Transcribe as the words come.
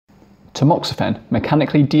Tamoxifen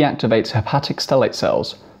mechanically deactivates hepatic stellate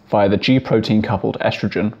cells via the G-protein coupled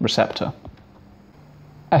estrogen receptor.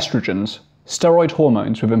 Estrogens, steroid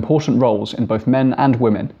hormones with important roles in both men and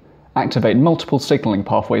women, activate multiple signaling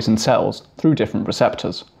pathways in cells through different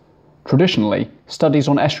receptors. Traditionally, studies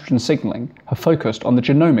on estrogen signaling have focused on the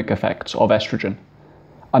genomic effects of estrogen.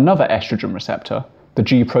 Another estrogen receptor, the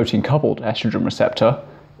G-protein coupled estrogen receptor,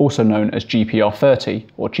 also known as GPR30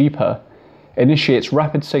 or GPER, initiates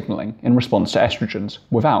rapid signaling in response to estrogens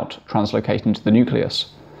without translocating to the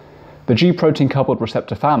nucleus. The G-protein coupled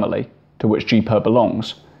receptor family, to which GPER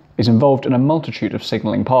belongs, is involved in a multitude of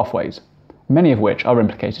signaling pathways, many of which are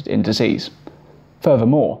implicated in disease.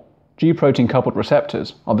 Furthermore, G-protein coupled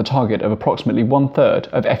receptors are the target of approximately 1/3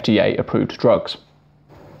 of FDA-approved drugs.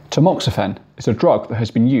 Tamoxifen is a drug that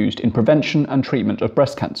has been used in prevention and treatment of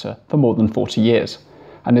breast cancer for more than 40 years,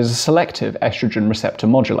 and is a selective estrogen receptor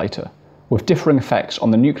modulator, with differing effects on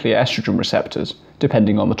the nuclear estrogen receptors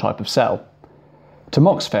depending on the type of cell.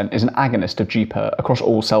 Tamoxifen is an agonist of GPER across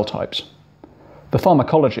all cell types. The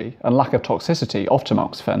pharmacology and lack of toxicity of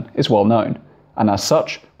tamoxifen is well known, and as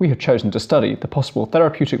such, we have chosen to study the possible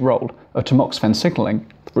therapeutic role of tamoxifen signaling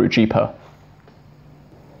through GPER.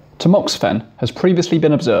 Tamoxifen has previously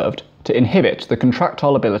been observed to inhibit the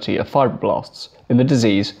contractile ability of fibroblasts in the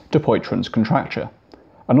disease Dupuytren's contracture,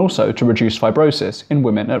 and also to reduce fibrosis in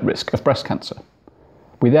women at risk of breast cancer.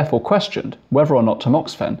 We therefore questioned whether or not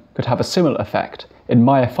tamoxifen could have a similar effect in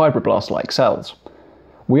myofibroblast-like cells.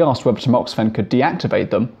 We asked whether tamoxifen could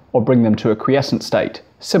deactivate them or bring them to a quiescent state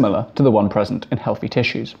similar to the one present in healthy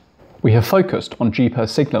tissues. We have focused on GPER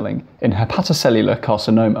signaling in hepatocellular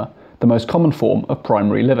carcinoma, the most common form of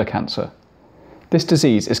primary liver cancer. This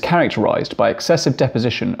disease is characterized by excessive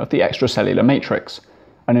deposition of the extracellular matrix,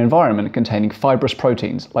 an environment containing fibrous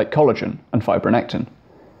proteins like collagen and fibronectin.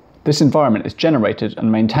 This environment is generated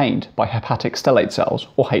and maintained by hepatic stellate cells,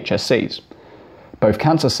 or HSCs. Both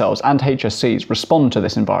cancer cells and HSCs respond to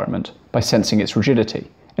this environment by sensing its rigidity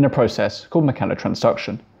in a process called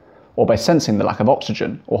mechanotransduction, or by sensing the lack of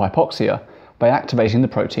oxygen, or hypoxia, by activating the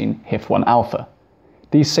protein HIF-1 alpha.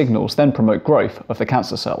 These signals then promote growth of the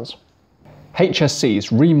cancer cells.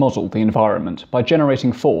 HSCs remodel the environment by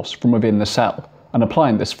generating force from within the cell and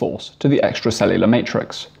applying this force to the extracellular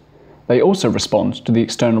matrix. They also respond to the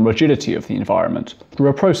external rigidity of the environment through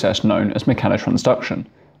a process known as mechanotransduction,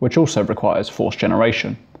 which also requires force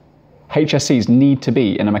generation. HSCs need to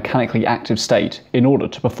be in a mechanically active state in order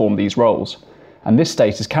to perform these roles, and this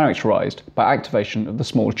state is characterized by activation of the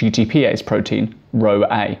small GTPase protein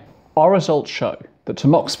Rho-A. Our results show that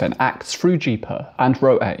tamoxifen acts through GPER and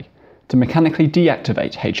Rho-A to mechanically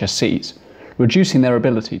deactivate HSCs, reducing their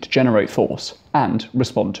ability to generate force and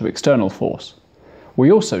respond to external force.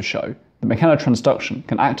 We also show that mechanotransduction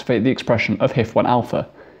can activate the expression of HIF-1 alpha,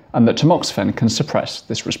 and that tamoxifen can suppress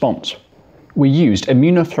this response. We used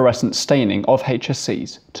immunofluorescent staining of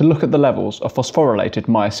HSCs to look at the levels of phosphorylated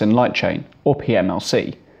myosin light chain, or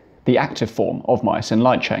PMLC, the active form of myosin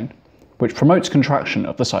light chain, which promotes contraction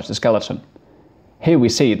of the cytoskeleton. Here we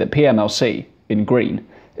see that PMLC, in green,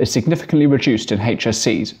 is significantly reduced in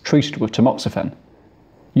HSCs treated with tamoxifen.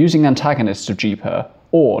 Using antagonists of GPER,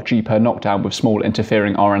 or GPER knockdown with small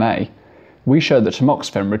interfering RNA, we show that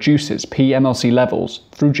tamoxifen reduces PMLC levels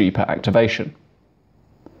through GPER activation.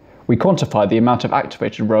 We quantified the amount of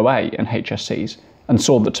activated Rho-A in HSCs and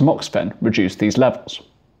saw that tamoxifen reduced these levels.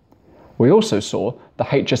 We also saw that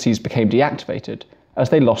HSCs became deactivated as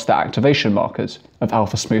they lost their activation markers of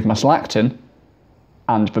alpha-smooth muscle actin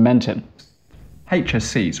and vimentin.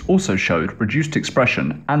 HSCs also showed reduced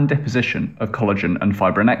expression and deposition of collagen and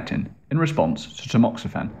fibronectin in response to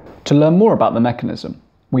tamoxifen. To learn more about the mechanism,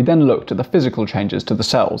 we then looked at the physical changes to the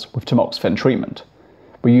cells with tamoxifen treatment.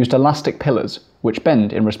 We used elastic pillars, which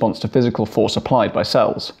bend in response to physical force applied by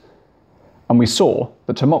cells. And we saw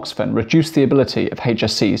that tamoxifen reduced the ability of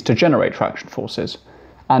HSCs to generate traction forces,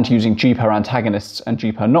 and using GPER antagonists and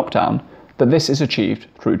GPER knockdown, that this is achieved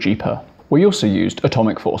through GPER. We also used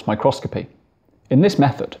atomic force microscopy. In this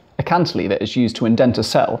method, a cantilever is used to indent a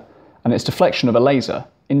cell, and its deflection of a laser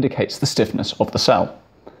indicates the stiffness of the cell.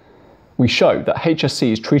 We show that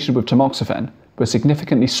HSCs treated with tamoxifen were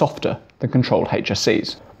significantly softer than controlled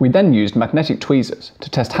HSCs. We then used magnetic tweezers to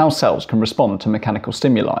test how cells can respond to mechanical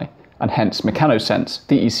stimuli, and hence mechanosense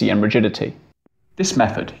the ECM rigidity. This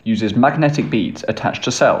method uses magnetic beads attached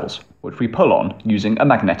to cells, which we pull on using a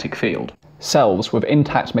magnetic field. Cells with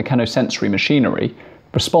intact mechanosensory machinery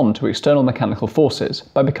respond to external mechanical forces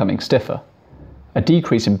by becoming stiffer. A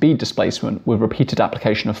decrease in bead displacement with repeated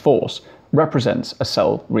application of force represents a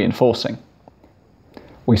cell reinforcing.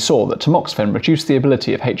 We saw that tamoxifen reduced the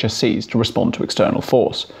ability of HSCs to respond to external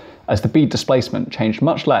force, as the bead displacement changed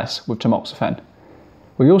much less with tamoxifen.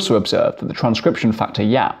 We also observed that the transcription factor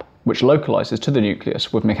YAP, which localizes to the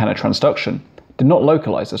nucleus with mechanotransduction, did not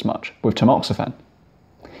localize as much with tamoxifen.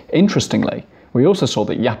 Interestingly, we also saw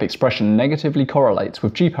that YAP expression negatively correlates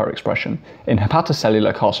with GPER expression in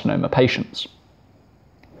hepatocellular carcinoma patients.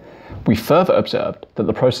 We further observed that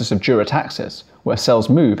the process of durataxis, where cells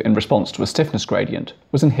move in response to a stiffness gradient,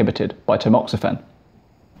 was inhibited by tamoxifen.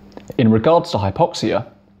 In regards to hypoxia,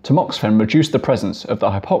 tamoxifen reduced the presence of the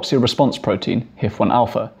hypoxia response protein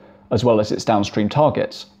HIF1-alpha, as well as its downstream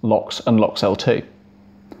targets, LOX and LOXL2.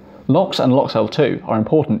 LOX and LOXL2 are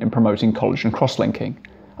important in promoting collagen cross-linking,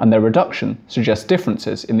 and their reduction suggests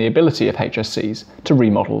differences in the ability of HSCs to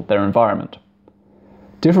remodel their environment.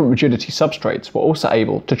 Different rigidity substrates were also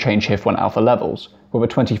able to change HIF1-alpha levels, with a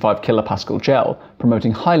 25 kPa gel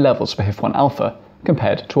promoting high levels for HIF1-alpha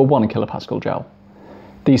compared to a 1 kPa gel.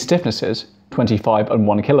 These stiffnesses, 25 and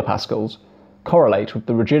 1 kPa, correlate with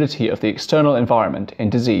the rigidity of the external environment in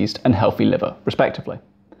diseased and healthy liver, respectively.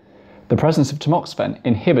 The presence of tamoxifen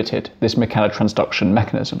inhibited this mechanotransduction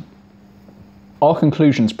mechanism. Our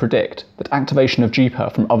conclusions predict that activation of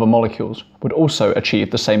GPER from other molecules would also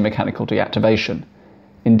achieve the same mechanical deactivation.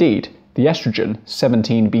 Indeed, the estrogen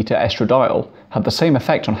 17-beta-estradiol had the same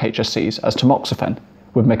effect on HSCs as tamoxifen,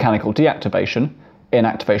 with mechanical deactivation,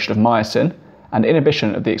 inactivation of myosin, and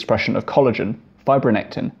inhibition of the expression of collagen,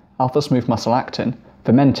 fibronectin, alpha-smooth muscle actin,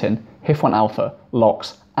 vimentin, HIF1-alpha,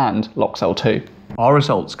 LOX, and LOXL2. Our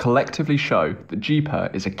results collectively show that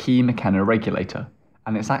GPER is a key mechanoregulator,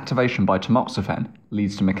 and its activation by tamoxifen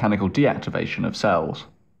leads to mechanical deactivation of cells.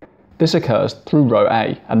 This occurs through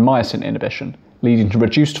Rho-A and myosin inhibition, leading to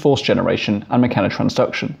reduced force generation and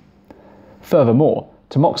mechanotransduction. Furthermore,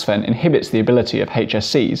 tamoxifen inhibits the ability of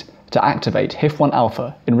HSCs to activate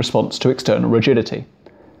HIF1-alpha in response to external rigidity.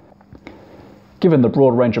 Given the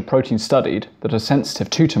broad range of proteins studied that are sensitive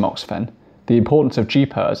to tamoxifen, the importance of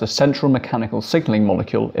GPER as a central mechanical signaling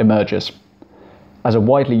molecule emerges. As a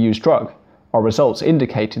widely used drug, our results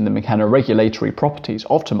indicating the mechanoregulatory properties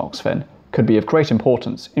of tamoxifen could be of great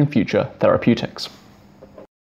importance in future therapeutics.